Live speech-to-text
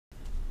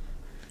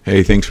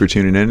Hey, thanks for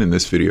tuning in. In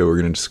this video, we're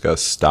going to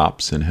discuss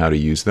stops and how to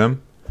use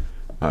them.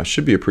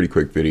 Should be a pretty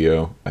quick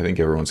video. I think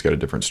everyone's got a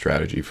different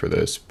strategy for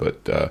this, but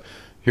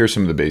here are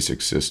some of the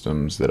basic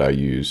systems that I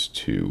use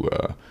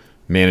to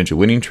manage a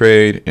winning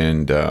trade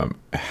and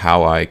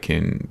how I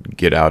can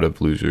get out of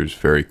losers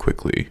very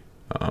quickly.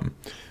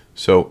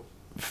 So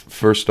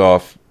first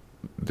off,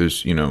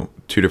 there's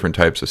two different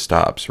types of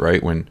stops,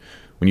 right? When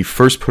you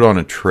first put on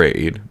a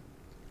trade,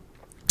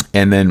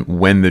 and then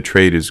when the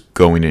trade is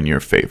going in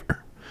your favor.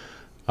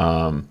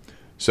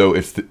 So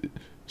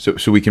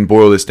we can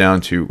boil this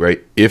down to,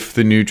 right, if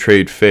the new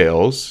trade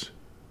fails,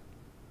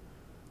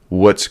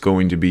 what's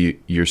going to be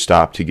your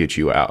stop to get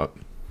you out?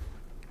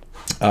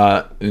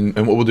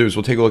 And what we'll do is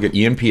we'll take a look at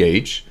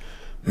EMPH,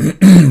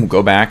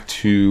 go back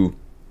to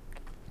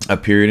a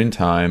period in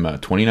time,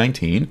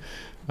 2019,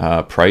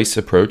 price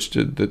approached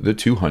the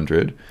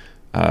 200.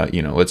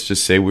 Let's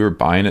just say we were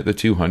buying at the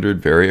 200,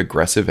 very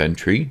aggressive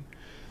entry.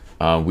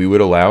 We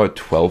would allow a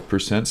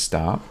 12%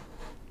 stop.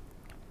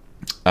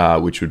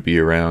 Which would be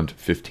around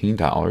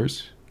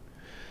 $15.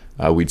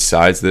 We'd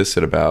size this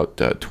at about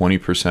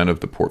 20% of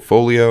the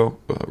portfolio,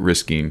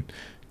 risking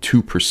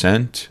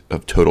 2%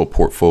 of total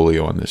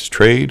portfolio on this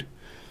trade.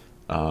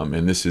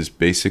 And this is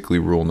basically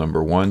rule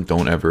number one: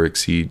 don't ever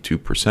exceed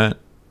 2%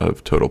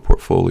 of total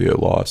portfolio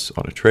loss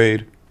on a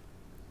trade.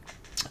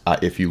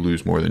 If you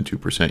lose more than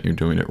 2%, you're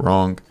doing it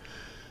wrong.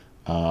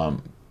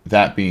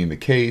 That being the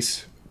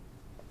case,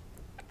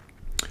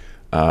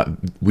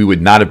 we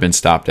would not have been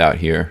stopped out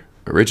here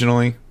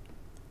originally.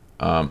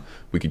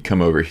 We could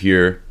come over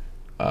here,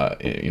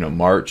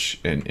 March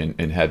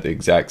and had the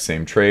exact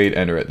same trade,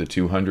 enter at the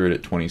 200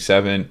 at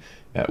 27.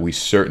 We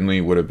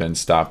certainly would have been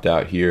stopped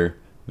out here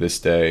this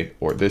day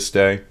or this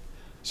day.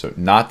 So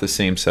not the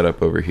same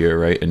setup over here,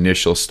 right?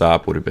 Initial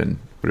stop would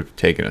have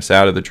taken us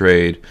out of the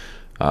trade,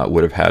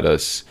 would have had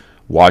us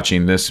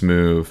watching this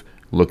move,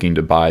 looking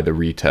to buy the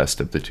retest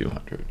of the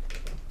 200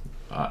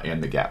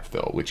 and the gap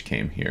fill, which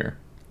came here.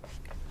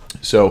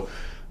 So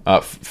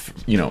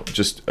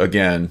just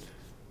again,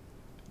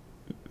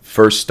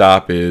 first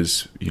stop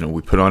is,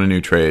 we put on a new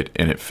trade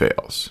and it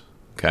fails.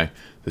 Okay.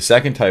 The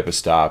second type of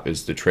stop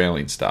is the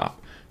trailing stop.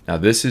 Now,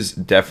 this is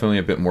definitely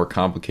a bit more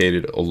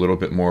complicated, a little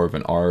bit more of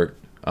an art.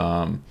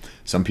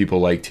 Some people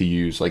like to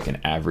use like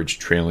an average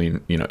trailing,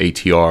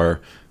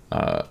 ATR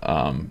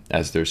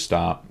as their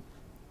stop.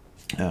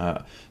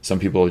 Some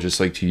people just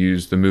like to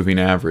use the moving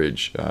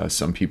average.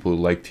 Some people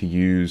like to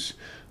use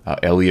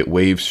Elliott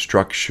wave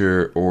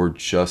structure, or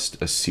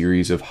just a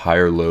series of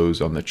higher lows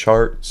on the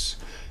charts,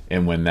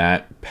 and when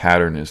that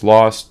pattern is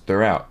lost,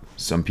 they're out.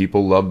 Some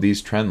people love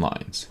these trend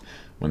lines.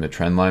 When the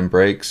trend line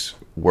breaks,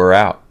 we're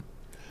out.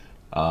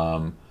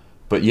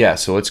 But yeah,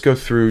 so let's go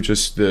through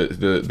just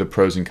the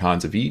pros and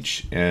cons of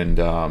each, and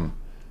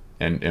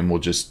we'll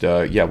just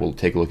we'll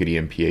take a look at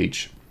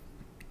EMPH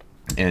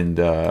and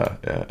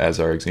as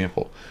our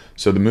example.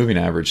 So the moving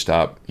average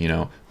stop,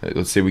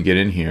 let's say we get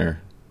in here,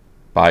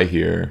 buy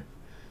here.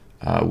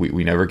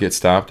 We never get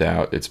stopped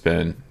out. It's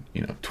been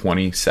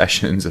 20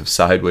 sessions of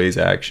sideways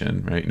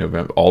action, right?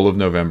 All of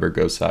November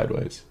goes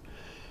sideways,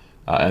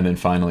 and then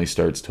finally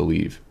starts to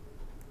leave.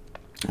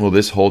 Well,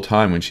 this whole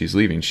time when she's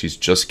leaving, she's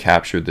just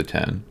captured the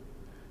 10,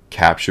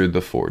 captured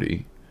the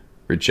 40,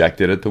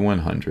 rejected at the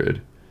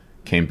 100,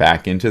 came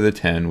back into the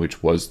 10,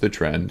 which was the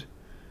trend,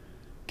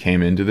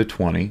 came into the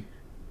 20,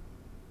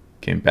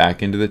 came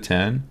back into the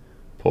 10,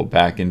 pulled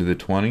back into the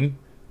 20,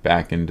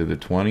 back into the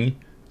 20,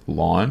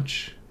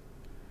 launch.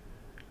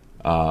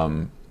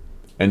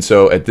 And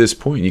so at this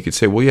point, you could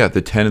say, well, yeah,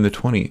 the 10 and the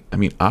 20, I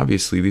mean,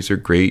 obviously, these are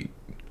great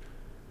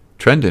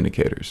trend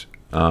indicators.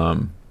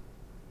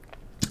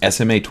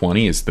 SMA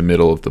 20 is the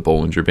middle of the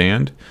Bollinger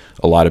Band.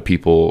 A lot of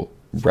people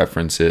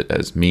reference it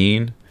as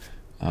mean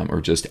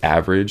or just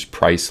average.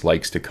 Price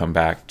likes to come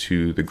back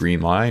to the green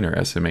line,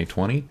 or SMA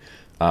 20,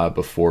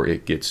 before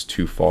it gets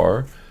too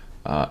far.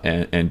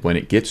 And when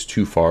it gets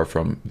too far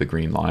from the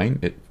green line,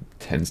 it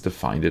tends to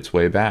find its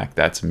way back.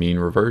 That's mean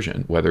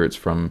reversion, whether it's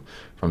from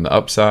the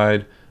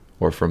upside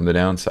or from the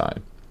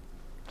downside.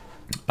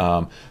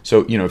 So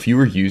if you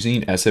were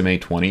using SMA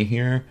 20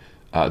 here,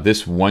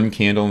 this one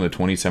candle on the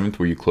 27th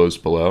where you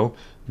closed below,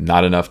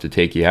 not enough to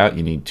take you out.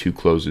 You need two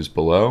closes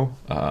below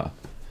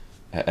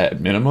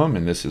at minimum,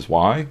 and this is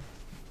why.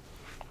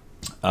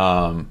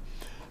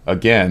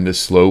 Again, the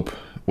slope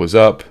was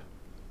up,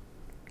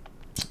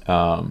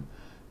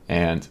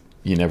 and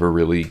you never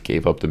really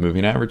gave up the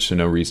moving average, so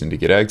no reason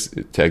to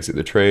exit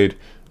the trade.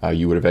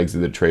 You would have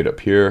exited the trade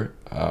up here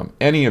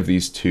any of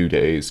these 2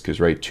 days,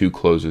 because two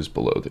closes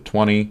below the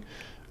 20.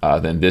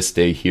 Then this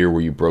day here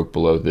where you broke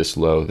below this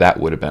low, that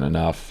would have been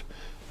enough.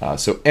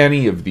 So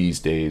any of these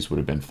days would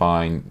have been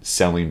fine,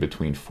 selling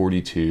between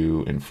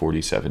 $42 and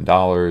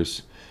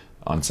 $47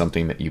 on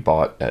something that you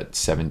bought at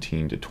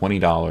 $17 to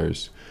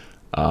 $20.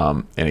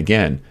 And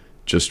again,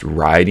 just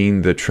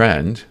riding the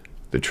trend.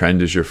 The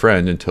trend is your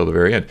friend until the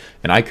very end.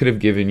 And I could have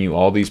given you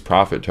all these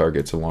profit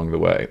targets along the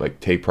way, like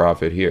take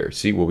profit here.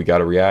 See, well, we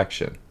got a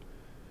reaction.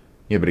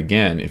 Yeah, but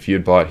again, if you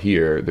had bought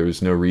here, there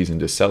was no reason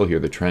to sell here.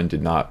 The trend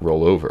did not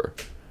roll over.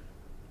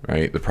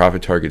 right? The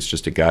profit target's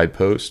just a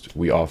guidepost.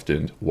 We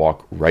often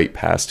walk right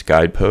past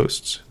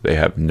guideposts. They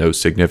have no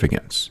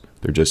significance.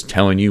 They're just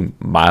telling you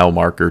mile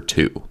marker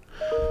 2.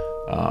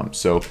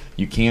 So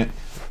you can't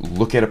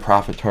look at a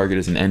profit target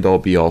as an end-all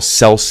be-all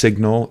sell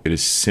signal. It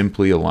is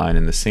simply a line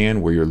in the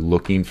sand where you're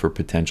looking for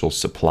potential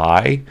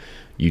supply.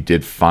 You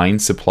did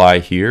find supply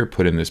here,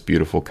 put in this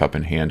beautiful cup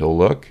and handle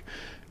look,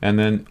 and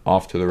then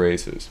off to the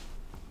races.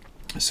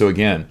 So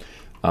again,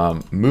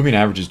 moving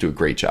averages do a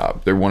great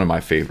job. They're one of my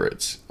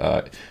favorites.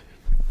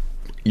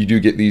 You do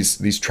get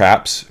these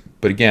traps,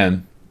 but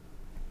again,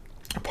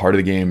 part of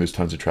the game, there's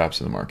tons of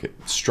traps in the market.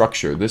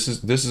 Structure, this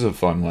is a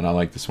fun one. I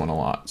like this one a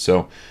lot.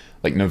 So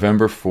like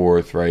November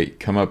 4th, right?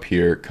 Come up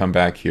here, come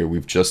back here.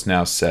 We've just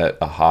now set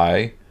a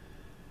high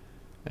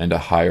and a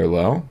higher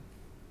low.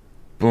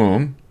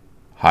 Boom.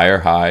 Higher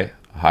high,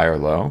 higher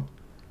low.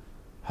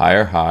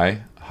 Higher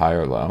high,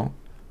 higher low.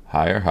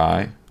 Higher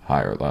high,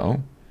 higher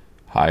low.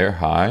 Higher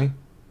high.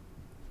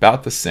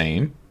 About the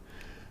same.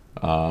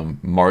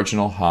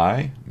 Marginal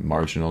high,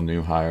 marginal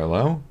new higher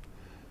low.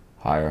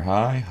 Higher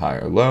high,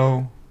 higher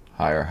low.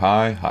 Higher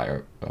high,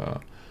 higher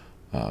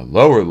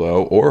lower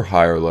low, or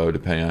higher low,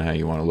 depending on how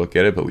you want to look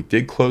at it. But we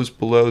did close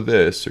below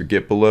this, or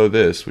get below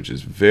this, which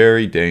is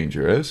very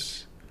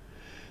dangerous.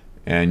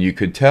 And you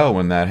could tell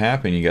when that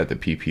happened. You got the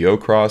PPO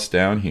cross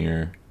down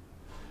here.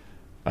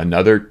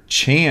 Another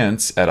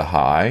chance at a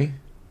high,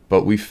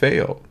 but we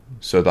failed.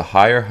 So the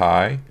higher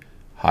high,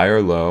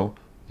 higher low,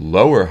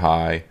 lower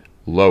high,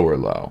 lower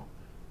low.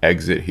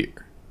 Exit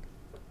here.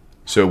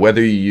 So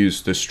whether you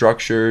use the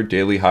structure,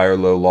 daily higher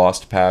low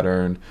lost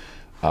pattern,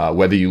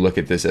 whether you look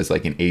at this as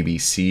like an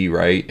ABC,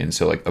 right? And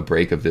so like a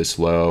break of this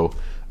low,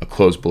 a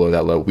close below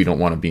that low, we don't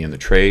want to be in the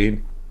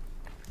trade.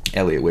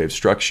 Elliott wave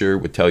structure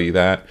would tell you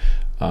that.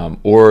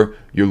 Or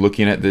you're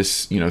looking at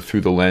this,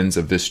 through the lens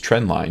of this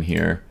trend line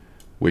here,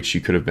 which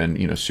you could have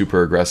been,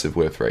 super aggressive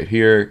with right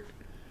here.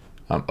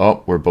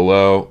 Oh, we're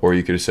below. Or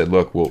you could have said,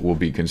 look, we'll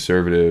be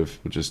conservative.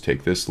 We'll just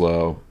take this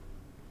low.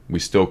 We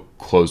still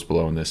closed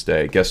below in this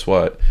day. Guess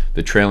what?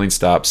 The trailing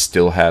stop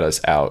still had us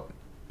out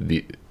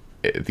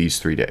these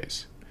 3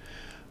 days.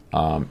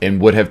 And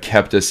would have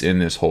kept us in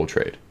this whole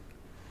trade.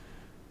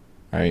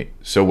 Right?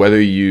 So whether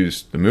you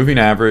use the moving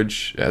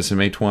average,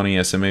 SMA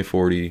 20, SMA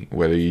 40,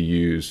 whether you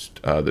used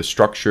the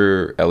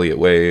structure, Elliott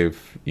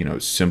wave,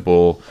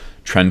 simple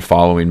trend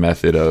following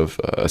method of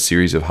a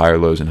series of higher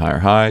lows and higher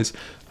highs,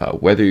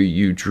 whether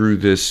you drew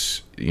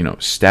this,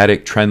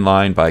 static trend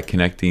line by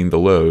connecting the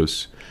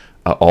lows,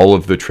 all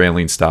of the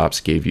trailing stops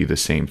gave you the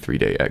same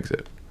 3-day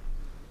exit.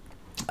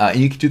 And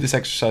you can do this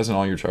exercise on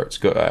all your charts.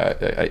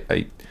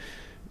 I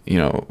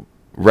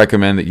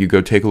recommend that you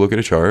go take a look at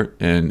a chart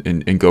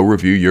and go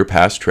review your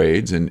past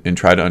trades and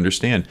try to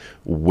understand,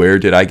 where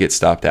did I get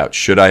stopped out?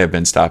 Should I have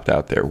been stopped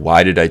out there?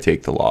 Why did I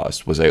take the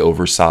loss? Was I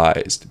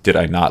oversized? Did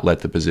I not let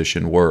the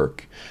position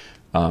work?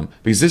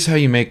 Because this is how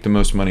you make the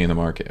most money in the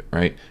market,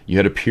 right? You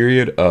had a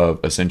period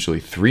of essentially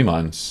 3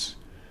 months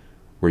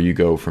where you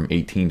go from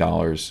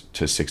 $18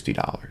 to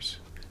 $60,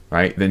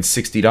 right? Then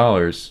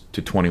 $60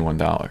 to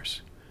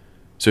 $21.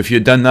 So if you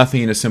had done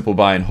nothing in a simple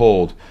buy and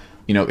hold,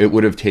 it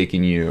would have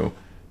taken you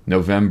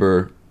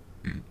November,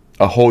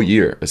 a whole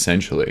year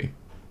essentially,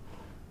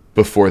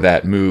 before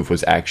that move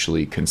was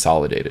actually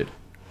consolidated,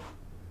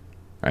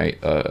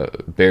 right?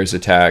 Bears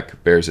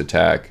attack, bears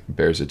attack,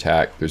 bears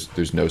attack.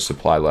 There's no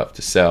supply left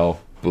to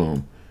sell.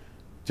 Boom,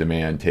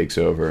 demand takes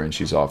over and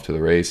she's off to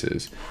the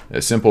races.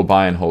 A simple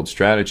buy and hold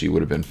strategy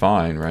would have been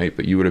fine, right?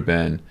 But you would have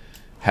been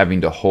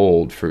having to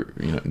hold for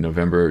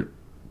November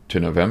to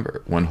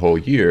November, 1 whole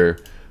year,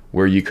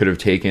 where you could have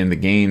taken the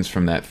gains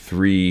from that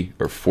 3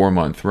 or 4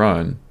 month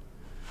run,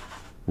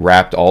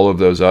 wrapped all of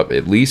those up,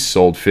 at least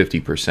sold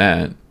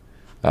 50%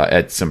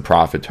 at some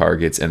profit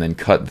targets, and then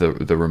cut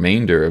the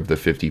remainder of the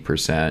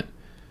 50%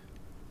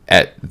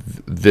 at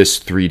this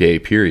 3-day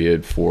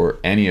period for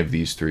any of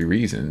these 3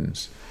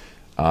 reasons,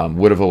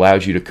 would have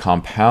allowed you to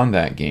compound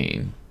that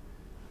gain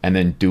and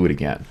then do it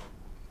again.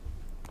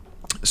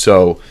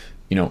 So,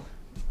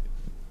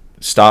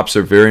 stops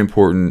are very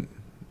important.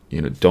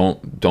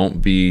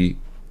 Don't be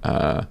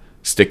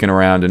sticking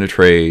around in a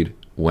trade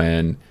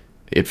when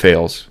it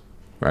fails,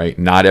 right?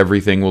 Not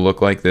everything will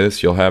look like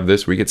this. You'll have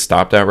this where you get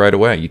stopped out right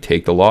away. You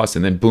take the loss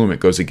and then boom, it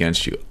goes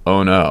against you.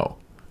 Oh no,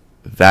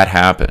 that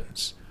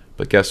happens.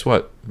 But guess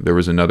what? There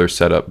was another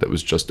setup that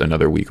was just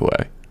another week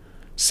away.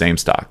 Same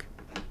stock,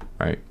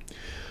 right?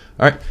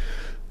 All right,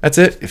 that's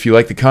it. If you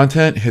like the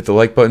content, hit the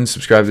like button,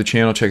 subscribe to the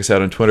channel, check us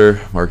out on Twitter,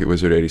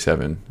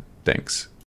 MarketWizard87. Thanks.